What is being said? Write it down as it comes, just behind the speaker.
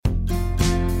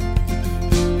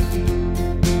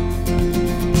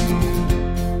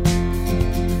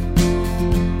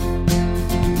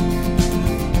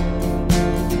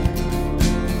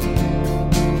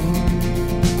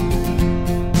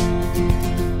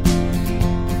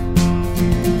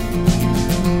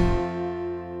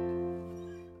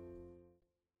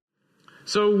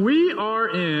So we are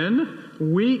in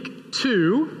week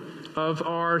 2 of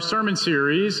our sermon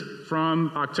series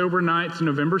from October 9th to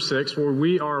November 6th, where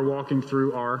we are walking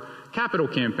through our capital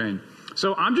campaign.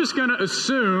 So I'm just going to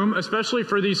assume, especially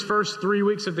for these first 3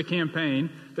 weeks of the campaign,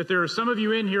 that there are some of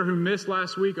you in here who missed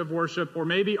last week of worship or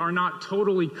maybe are not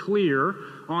totally clear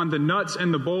on the nuts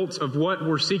and the bolts of what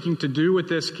we're seeking to do with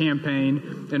this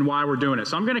campaign and why we're doing it.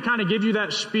 So I'm going to kind of give you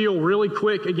that spiel really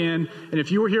quick again. And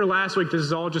if you were here last week, this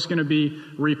is all just going to be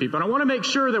repeat. But I want to make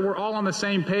sure that we're all on the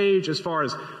same page as far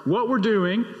as what we're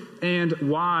doing and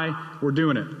why we're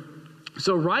doing it.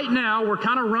 So right now, we're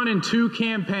kind of running 2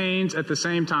 campaigns at the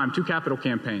same time, 2 capital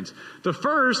campaigns. The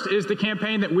first is the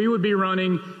campaign that we would be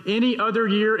running any other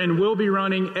year and will be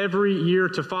running every year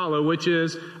to follow, which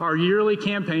is our yearly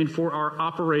campaign for our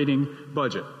operating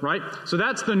budget, right? So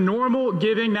that's the normal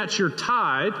giving, that's your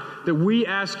tithe that we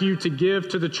ask you to give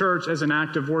to the church as an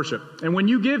act of worship. And when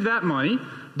you give that money,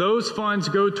 those funds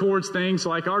go towards things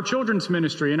like our children's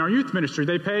ministry and our youth ministry.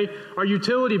 They pay our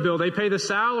utility bill. They pay the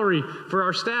salary for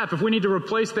our staff. If we need to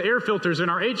replace the air filters in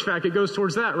our HVAC, it goes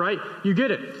towards that, right? You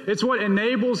get it. It's what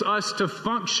enables us to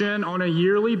function on a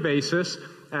yearly basis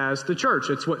as the church.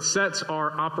 It's what sets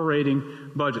our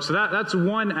operating budget. So that's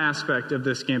one aspect of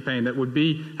this campaign that would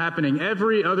be happening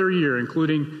every other year,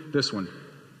 including this one.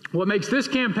 What makes this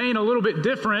campaign a little bit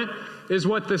different is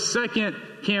what the second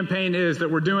campaign is that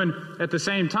we're doing at the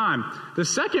same time. The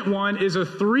second one is a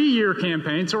 3-year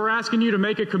campaign. So we're asking you to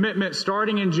make a commitment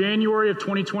starting in January of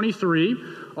 2023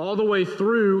 all the way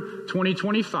through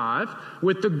 2025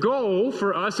 with the goal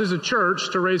for us as a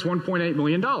church to raise $1.8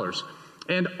 million.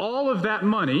 And all of that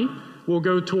money will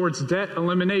go towards debt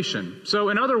elimination. So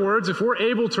in other words, if we're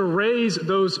able to raise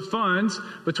those funds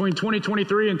between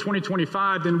 2023 and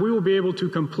 2025, then we will be able to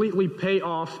completely pay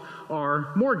off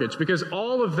our mortgage, because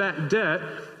all of that debt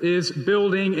is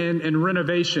building and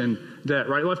renovation debt,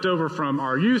 right? Left over from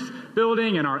our youth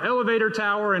building and our elevator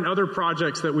tower and other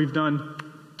projects that we've done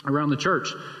around the church,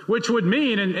 which would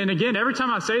mean, and again, every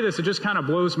time I say this, it just kind of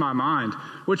blows my mind,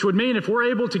 which would mean if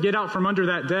we're able to get out from under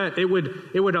that debt, it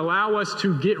would allow us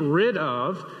to get rid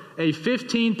of a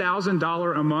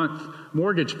 $15,000 a month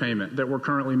mortgage payment that we're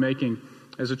currently making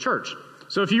as a church.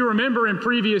 So if you remember in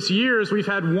previous years, we've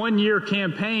had 1-year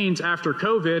campaigns after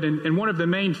COVID, and one of the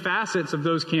main facets of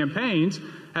those campaigns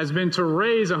has been to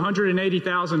raise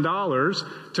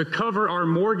 $180,000 to cover our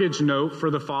mortgage note for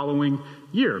the following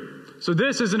year. So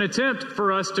this is an attempt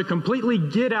for us to completely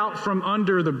get out from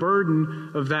under the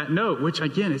burden of that note, which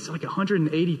again, it's like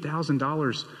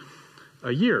 $180,000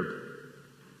 a year.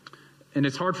 And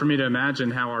it's hard for me to imagine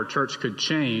how our church could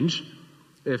change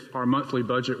if our monthly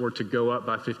budget were to go up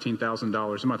by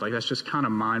 $15,000 a month. Like, that's just kind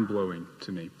of mind-blowing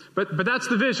to me. But that's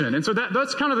the vision. And so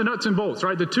that's kind of the nuts and bolts,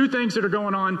 right? The 2 things that are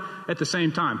going on at the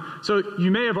same time. So you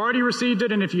may have already received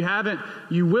it, and if you haven't,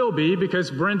 you will be,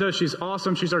 because Brenda, she's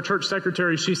awesome. She's our church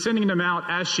secretary. She's sending them out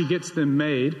as she gets them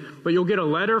made. But you'll get a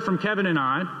letter from Kevin and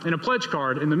I and a pledge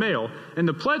card in the mail. And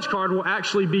the pledge card will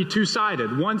actually be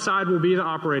 2-sided. One side will be the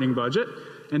operating budget,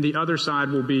 and the other side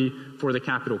will be for the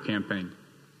capital campaign.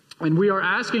 And we are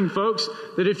asking folks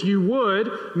that if you would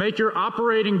make your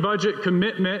operating budget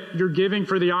commitment, your giving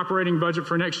for the operating budget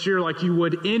for next year like you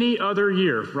would any other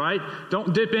year, right?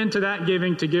 Don't dip into that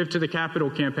giving to give to the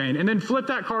capital campaign. And then flip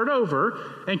that card over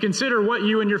and consider what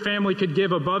you and your family could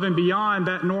give above and beyond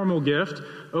that normal gift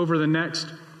over the next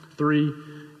 3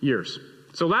 years.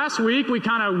 So last week, we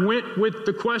kind of went with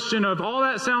the question of, all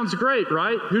that sounds great,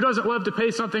 right? Who doesn't love to pay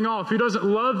something off? Who doesn't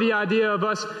love the idea of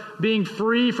us being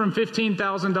free from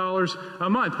 $15,000 a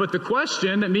month? But the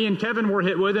question that me and Kevin were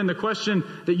hit with, and the question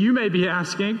that you may be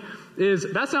asking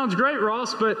is, that sounds great,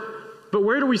 Ross, but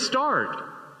where do we start?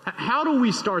 How do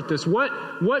we start this?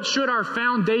 What should our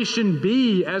foundation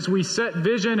be as we set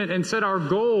vision and set our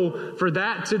goal for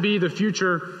that to be the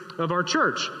future of our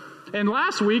church? And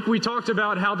last week, we talked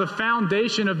about how the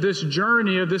foundation of this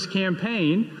journey, of this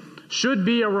campaign, should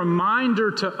be a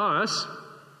reminder to us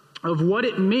of what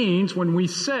it means when we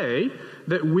say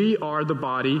that we are the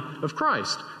body of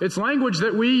Christ. It's language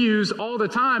that we use all the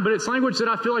time, but it's language that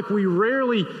I feel like we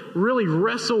rarely really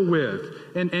wrestle with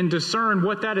and discern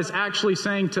what that is actually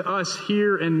saying to us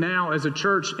here and now as a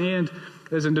church and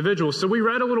as individuals. So we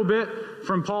read a little bit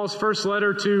from Paul's first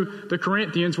letter to the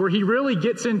Corinthians, where he really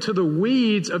gets into the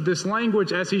weeds of this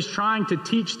language as he's trying to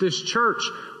teach this church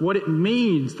what it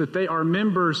means that they are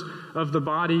members of the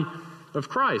body of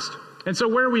Christ. And so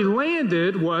where we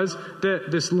landed was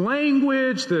that this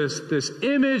language, this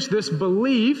image, this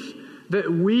belief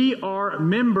that we are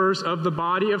members of the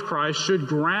body of Christ should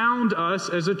ground us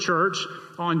as a church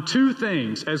on 2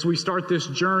 things as we start this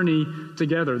journey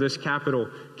together, this capital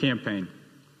campaign.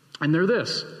 And they're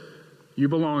this: you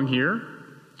belong here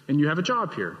and you have a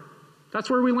job here. That's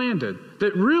where we landed.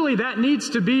 That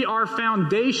needs to be our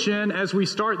foundation as we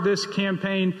start this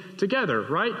campaign together,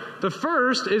 right? The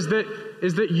first is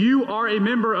that you are a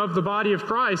member of the body of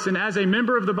Christ, and as a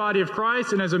member of the body of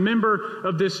Christ and as a member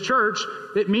of this church,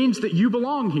 it means that you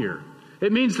belong here.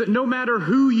 It means that no matter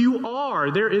who you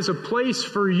are, there is a place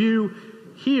for you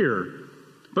here.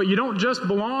 But you don't just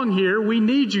belong here, we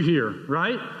need you here,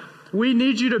 right? We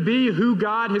need you to be who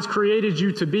God has created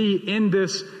you to be in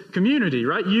this community,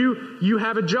 right? You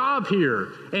have a job here,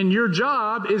 and your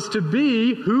job is to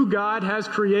be who God has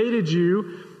created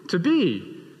you to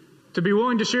be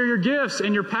willing to share your gifts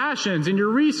and your passions and your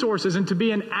resources, and to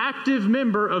be an active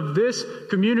member of this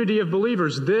community of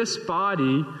believers, this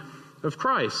body of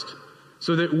Christ,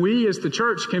 so that we as the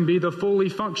church can be the fully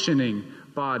functioning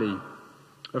body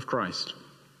of Christ.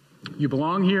 You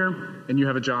belong here and you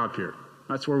have a job here.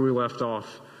 That's where we left off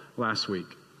last week.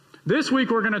 This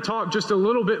week we're going to talk just a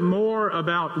little bit more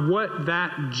about what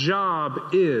that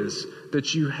job is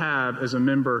that you have as a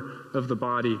member of the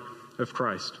body of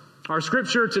Christ. Our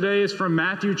scripture today is from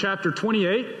Matthew chapter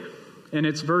 28, and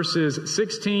it's verses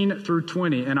 16 through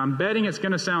 20. And I'm betting it's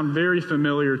going to sound very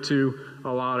familiar to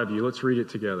a lot of you. Let's read it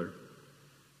together.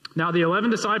 Now the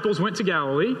 11 disciples went to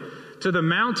Galilee, to the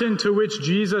mountain to which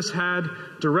Jesus had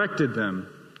directed them.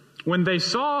 When they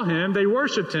saw him, they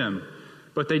worshipped him,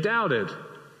 but they doubted.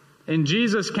 And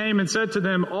Jesus came and said to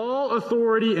them, "All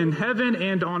authority in heaven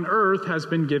and on earth has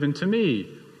been given to me.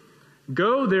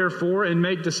 Go, therefore, and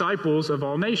make disciples of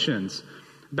all nations,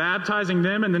 baptizing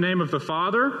them in the name of the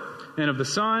Father, and of the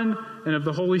Son, and of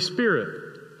the Holy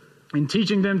Spirit, and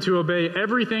teaching them to obey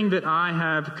everything that I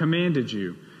have commanded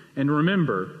you. And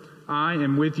remember, I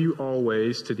am with you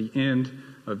always to the end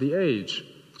of the age."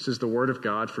 This is the word of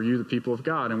God for you, the people of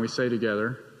God. And we say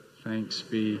together, thanks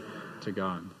be to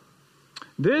God.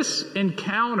 This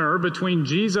encounter between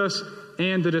Jesus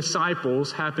and the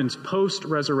disciples happens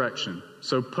post-resurrection.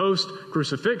 So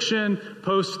post-crucifixion,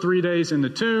 post 3 days in the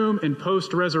tomb, and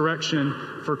post-resurrection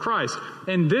for Christ.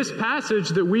 And this passage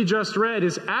that we just read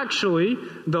is actually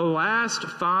the last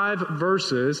 5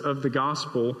 verses of the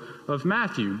Gospel of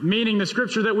Matthew. Meaning the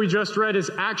scripture that we just read is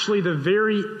actually the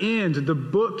very end, the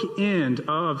book end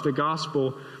of the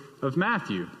Gospel of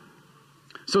Matthew.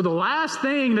 So the last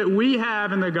thing that we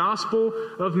have in the Gospel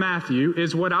of Matthew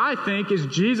is what I think is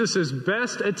Jesus'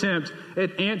 best attempt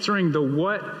at answering the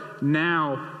what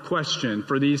now question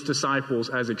for these disciples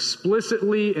as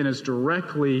explicitly and as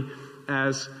directly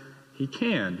as he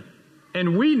can.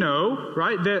 And we know,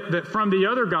 right, that from the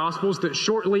other Gospels that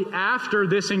shortly after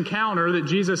this encounter that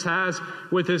Jesus has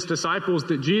with his disciples,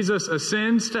 that Jesus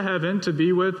ascends to heaven to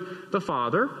be with the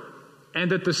Father,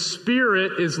 and that the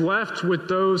Spirit is left with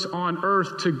those on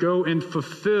earth to go and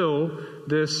fulfill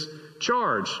this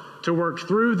charge, to work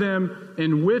through them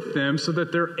and with them so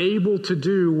that they're able to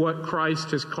do what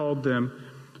Christ has called them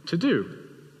to do.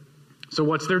 So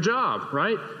what's their job,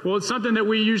 right? Well, it's something that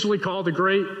we usually call the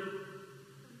Great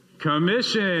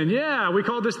Commission. Yeah, we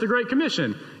call this the Great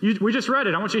Commission. We just read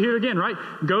it. I want you to hear it again, right?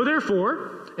 Go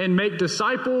therefore and make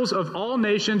disciples of all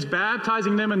nations,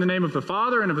 baptizing them in the name of the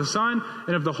Father and of the Son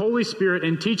and of the Holy Spirit,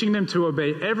 and teaching them to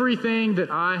obey everything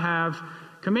that I have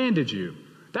commanded you.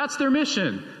 That's their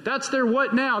mission. That's their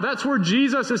what now. That's where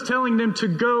Jesus is telling them to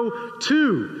go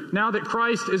to now that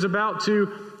Christ is about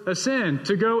to ascend,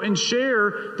 to go and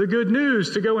share the good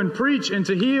news, to go and preach and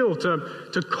to heal,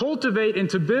 to cultivate and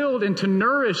to build and to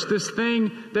nourish this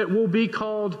thing that will be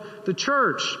called the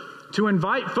church, to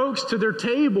invite folks to their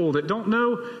table that don't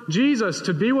know Jesus,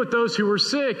 to be with those who are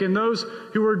sick and those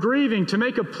who are grieving, to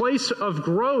make a place of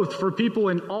growth for people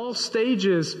in all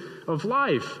stages of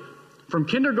life, from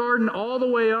kindergarten all the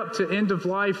way up to end of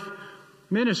life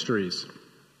ministries,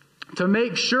 to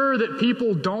make sure that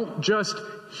people don't just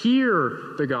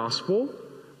hear the gospel,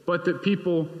 but that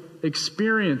people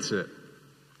experience it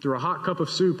through a hot cup of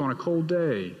soup on a cold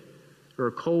day or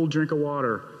a cold drink of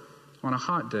water on a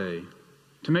hot day.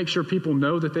 To make sure people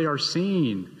know that they are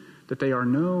seen, that they are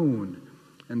known,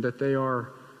 and that they are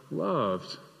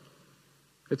loved.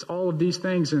 It's all of these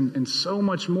things and so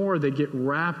much more that get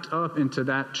wrapped up into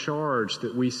that charge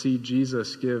that we see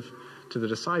Jesus give to the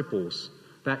disciples.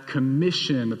 That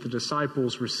commission that the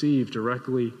disciples receive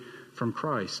directly from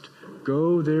Christ.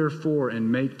 Go therefore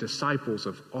and make disciples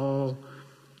of all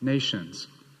nations.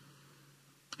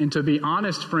 And to be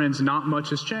honest, friends, not much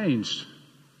has changed.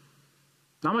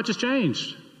 Not much has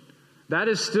changed. That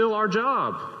is still our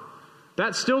job.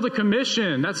 That's still the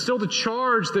commission. That's still the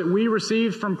charge that we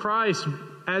received from Christ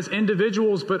as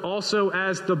individuals, but also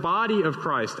as the body of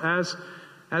Christ, as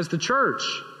the church.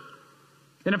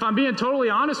 And if I'm being totally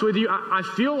honest with you, I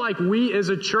feel like we as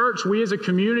a church, we as a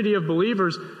community of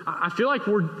believers, I feel like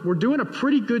we're doing a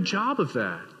pretty good job of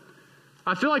that.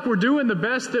 I feel like we're doing the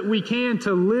best that we can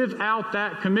to live out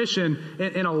that commission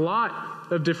in a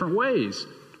lot of different ways.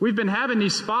 We've been having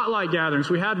these spotlight gatherings.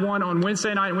 We had one on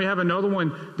Wednesday night, and we have another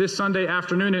one this Sunday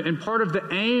afternoon. And part of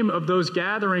the aim of those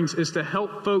gatherings is to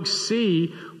help folks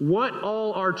see what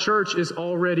all our church is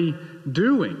already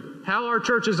doing, how our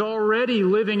church is already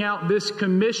living out this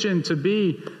commission to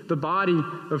be the body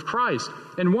of Christ.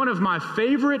 And one of my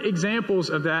favorite examples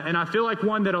of that, and I feel like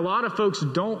one that a lot of folks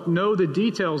don't know the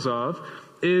details of,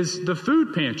 is the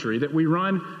food pantry that we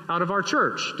run out of our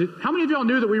church. How many of y'all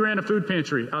knew that we ran a food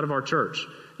pantry out of our church?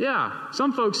 Yeah,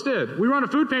 some folks did. We run a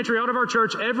food pantry out of our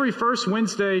church every first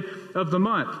Wednesday of the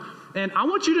month. And I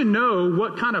want you to know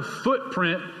what kind of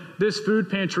footprint this food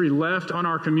pantry left on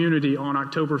our community on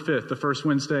October 5th, the first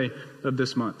Wednesday of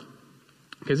this month.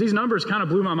 Because these numbers kind of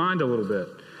blew my mind a little bit.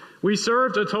 We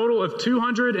served a total of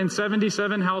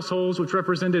 277 households, which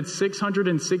represented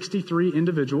 663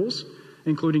 individuals,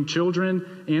 including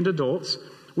children and adults.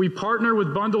 We partner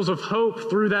with Bundles of Hope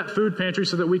through that food pantry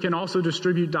so that we can also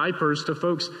distribute diapers to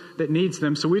folks that needs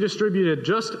them. So we distributed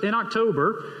just in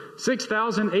October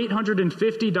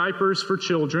 6,850 diapers for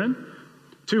children,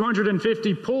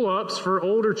 250 pull-ups for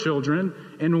older children,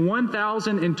 and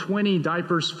 1,020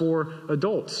 diapers for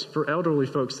adults, for elderly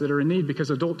folks that are in need,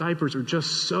 because adult diapers are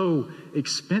just so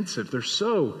expensive. They're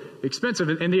so expensive.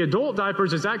 And the adult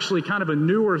diapers is actually kind of a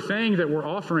newer thing that we're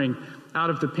offering out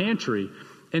of the pantry.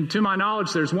 And to my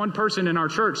knowledge, there's one person in our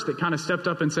church that kind of stepped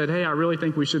up and said, hey, I really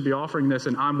think we should be offering this,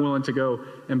 and I'm willing to go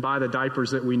and buy the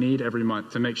diapers that we need every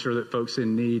month to make sure that folks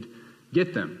in need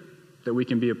get them, that we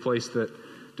can be a place that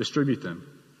distribute them.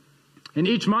 And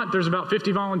each month, there's about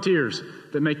 50 volunteers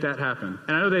that make that happen.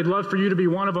 And I know they'd love for you to be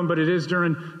one of them, but it is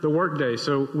during the workday,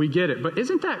 so we get it. But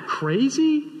isn't that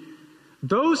crazy?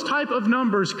 Those type of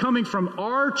numbers coming from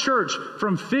our church,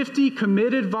 from 50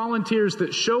 committed volunteers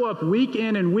that show up week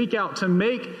in and week out to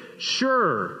make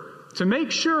sure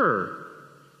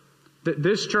that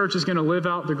this church is going to live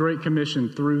out the Great Commission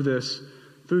through this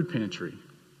food pantry.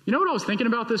 You know what I was thinking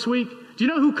about this week? Do you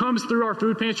know who comes through our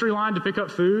food pantry line to pick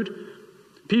up food?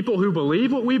 People who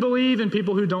believe what we believe and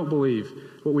people who don't believe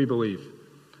what we believe.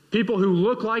 People who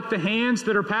look like the hands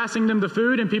that are passing them the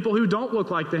food and people who don't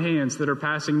look like the hands that are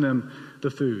passing them the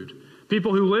food.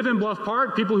 People who live in Bluff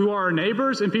Park, people who are our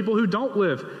neighbors, and people who don't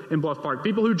live in Bluff Park.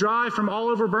 People who drive from all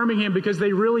over Birmingham because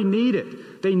they really need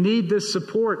it. They need this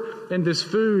support and this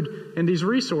food and these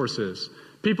resources.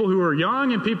 People who are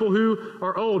young and people who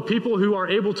are old. People who are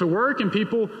able to work and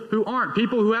people who aren't.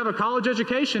 People who have a college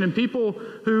education and people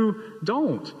who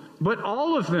don't. But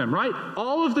all of them, right?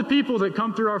 All of the people that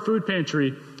come through our food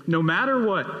pantry, no matter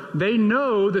what, they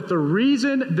know that the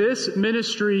reason this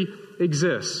ministry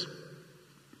exists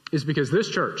is because this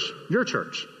church, your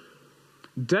church,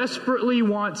 desperately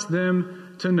wants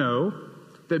them to know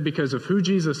that because of who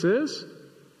Jesus is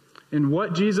and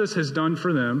what Jesus has done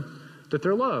for them, that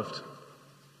they're loved,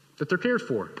 that they're cared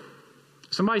for.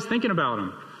 Somebody's thinking about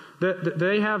them, that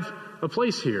they have a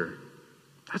place here.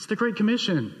 That's the Great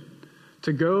Commission,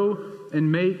 to go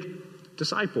and make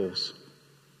disciples.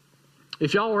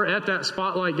 If y'all were at that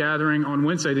spotlight gathering on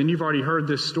Wednesday, then you've already heard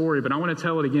this story, but I want to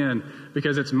tell it again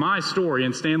because it's my story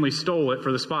and Stanley stole it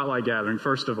for the spotlight gathering,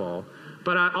 first of all.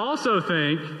 But I also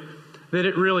think that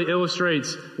it really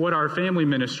illustrates what our family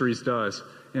ministries does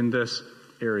in this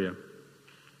area.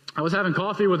 I was having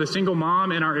coffee with a single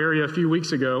mom in our area a few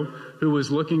weeks ago who was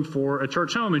looking for a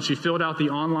church home, and she filled out the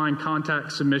online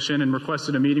contact submission and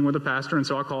requested a meeting with a pastor, and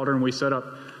so I called her and we set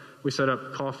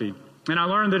up coffee. And I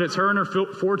learned that it's her and her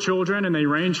 4 children, and they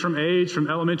range from age from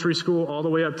elementary school all the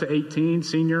way up to 18,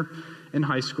 senior in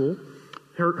high school.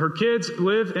 Her kids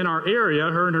live in our area,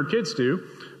 her and her kids do.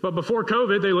 But before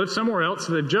COVID, they lived somewhere else.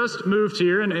 So they've just moved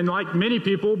here. And like many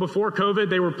people, before COVID,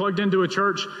 they were plugged into a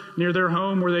church near their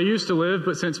home where they used to live.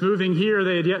 But since moving here,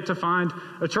 they had yet to find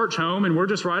a church home. And we're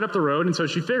just right up the road. And so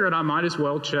she figured I might as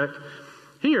well check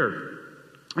here.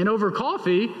 And over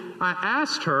coffee, I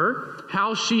asked her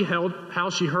how she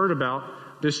heard about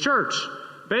this church.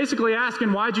 Basically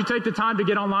asking, why'd you take the time to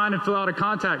get online and fill out a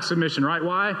contact submission, right?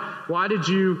 Why did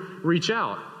you reach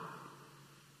out?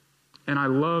 And I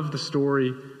love the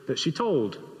story that she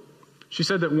told. She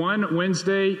said that one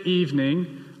Wednesday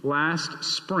evening last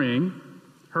spring,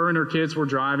 her and her kids were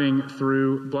driving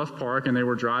through Bluff Park and they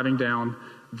were driving down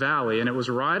Valley. And it was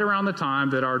right around the time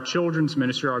that our children's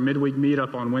ministry, our midweek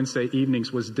meetup on Wednesday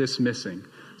evenings, was dismissing.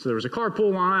 So there was a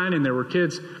carpool line and there were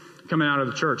kids coming out of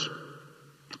the church.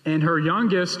 And her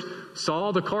youngest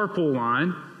saw the carpool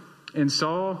line and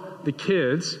saw the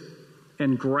kids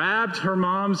and grabbed her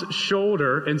mom's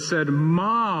shoulder and said,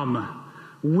 "Mom,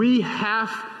 we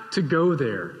have to go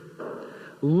there.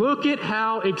 Look at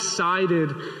how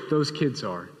excited those kids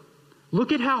are.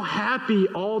 Look at how happy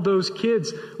all those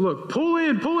kids look. Pull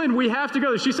in, we have to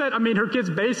go." She said, her kids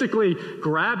basically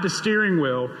grabbed the steering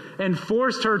wheel and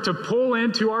forced her to pull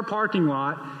into our parking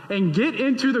lot and get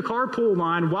into the carpool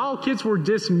line while kids were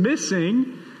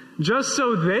dismissing, just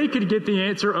so they could get the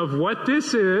answer of what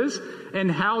this is and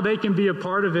how they can be a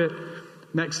part of it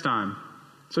next time.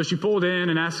 So she pulled in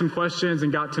and asked some questions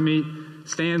and got to meet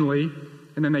Stanley,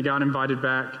 and then they got invited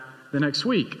back the next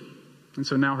week. And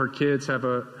so now her kids have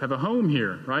a home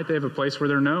here, right? They have a place where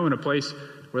they're known, a place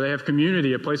where they have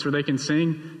community, a place where they can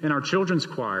sing in our children's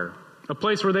choir, a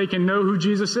place where they can know who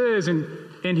Jesus is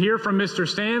and hear from Mr.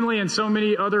 Stanley and so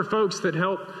many other folks that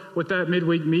help with that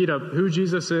midweek meetup, who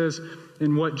Jesus is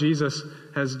and what Jesus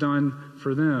has done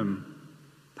for them.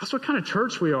 That's what kind of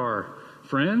church we are,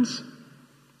 friends.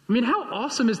 How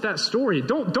awesome is that story?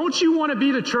 Don't you want to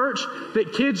be the church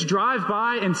that kids drive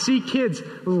by and see kids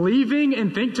leaving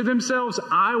and think to themselves,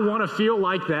 I want to feel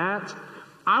like that?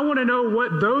 I want to know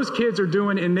what those kids are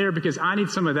doing in there because I need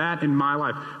some of that in my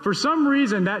life. For some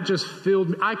reason, that just filled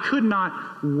me. I could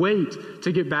not wait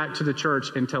to get back to the church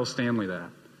and tell Stanley that.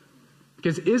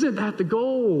 Because isn't that the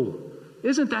goal?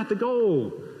 Isn't that the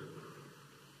goal?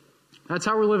 That's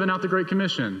how we're living out the Great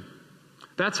Commission.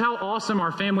 That's how awesome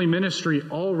our family ministry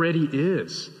already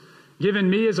is. Giving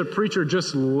me as a preacher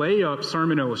just layup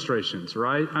sermon illustrations,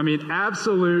 right?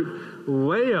 Absolute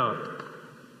layup.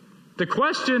 The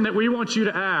question that we want you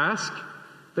to ask,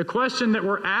 the question that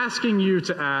we're asking you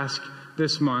to ask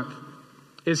this month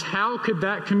is, how could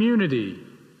that community,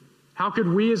 how could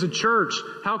we as a church,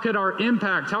 how could our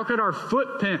impact, how could our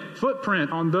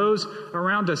footprint on those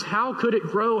around us, how could it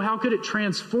grow, how could it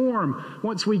transform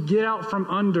once we get out from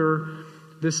under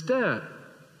this debt?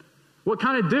 What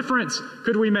kind of difference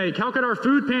could we make? How could our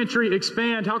food pantry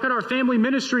expand? How could our family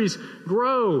ministries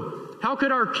grow? How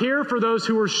could our care for those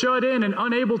who were shut in and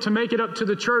unable to make it up to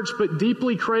the church but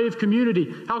deeply crave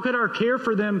community, how could our care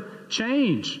for them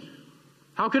change?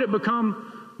 How could it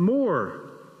become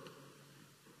more?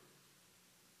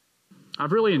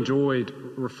 I've really enjoyed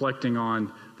reflecting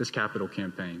on this capital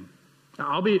campaign.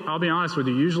 I'll be honest with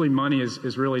you, usually money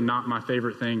is really not my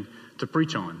favorite thing to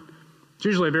preach on. It's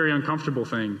usually a very uncomfortable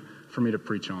thing for me to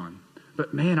preach on.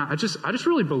 But man, I just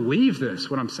really believe this,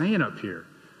 what I'm saying up here.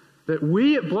 That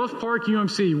we at Bluff Park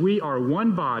UMC, we are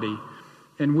one body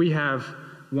and we have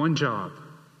one job.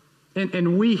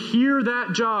 And we hear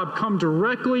that job come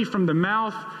directly from the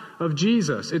mouth of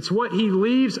Jesus. It's what he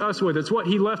leaves us with. It's what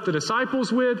he left the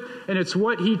disciples with, and it's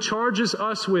what he charges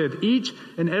us with each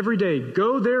and every day.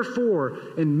 Go therefore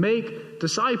and make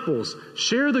disciples.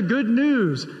 Share the good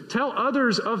news. Tell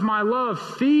others of my love.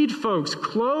 Feed folks.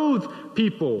 Clothe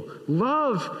people.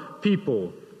 Love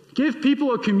people. Give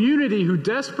people a community who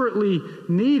desperately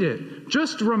need it.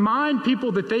 Just remind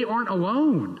people that they aren't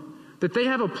alone, that they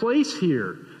have a place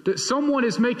here, that someone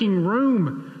is making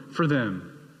room for them.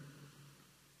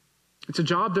 It's a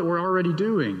job that we're already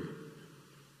doing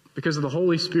because of the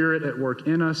Holy Spirit at work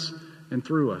in us and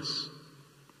through us.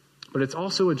 But it's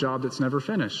also a job that's never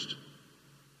finished.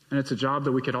 And it's a job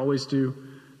that we could always do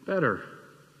better.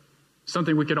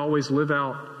 Something we could always live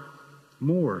out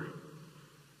more.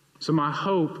 So my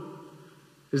hope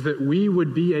is that we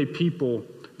would be a people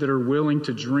that are willing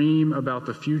to dream about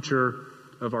the future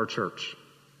of our church,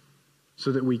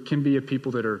 so that we can be a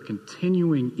people that are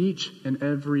continuing each and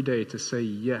every day to say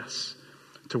yes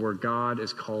to where God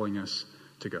is calling us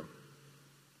to go.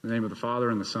 In the name of the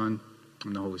Father, and the Son,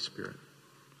 and the Holy Spirit.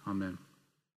 Amen.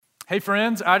 Hey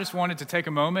friends, I just wanted to take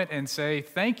a moment and say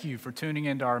thank you for tuning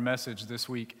into our message this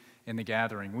week in the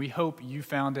gathering. We hope you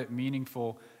found it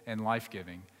meaningful and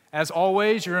life-giving. As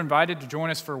always, you're invited to join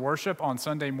us for worship on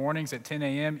Sunday mornings at 10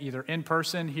 a.m., either in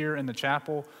person here in the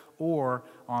chapel or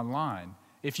online.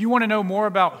 If you want to know more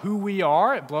about who we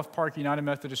are at Bluff Park United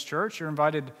Methodist Church, you're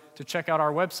invited to check out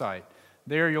our website.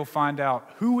 There you'll find out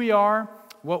who we are,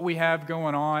 what we have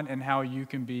going on, and how you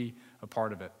can be a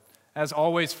part of it. As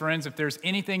always, friends, if there's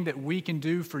anything that we can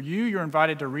do for you, you're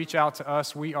invited to reach out to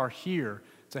us. We are here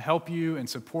to help you and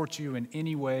support you in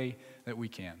any way that we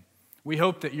can. We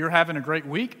hope that you're having a great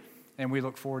week, and we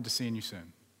look forward to seeing you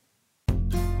soon.